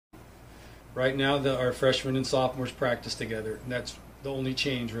Right now, our freshmen and sophomores practice together, and that's the only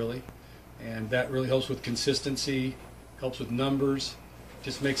change, really. And that really helps with consistency, helps with numbers,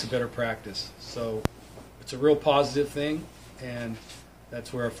 just makes a better practice. So it's a real positive thing, and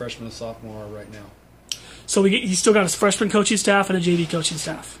that's where our freshmen and sophomore are right now. So you still got a freshman coaching staff and a JV coaching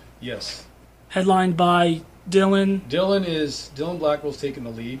staff? Yes. Headlined by Dylan? Dylan Blackwell's taking the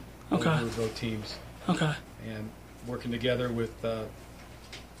lead over both teams. Okay. And working together with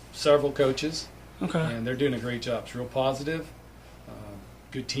several coaches. Okay. And they're doing a great job. It's real positive,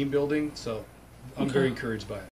 good team building, so I'm very encouraged by it.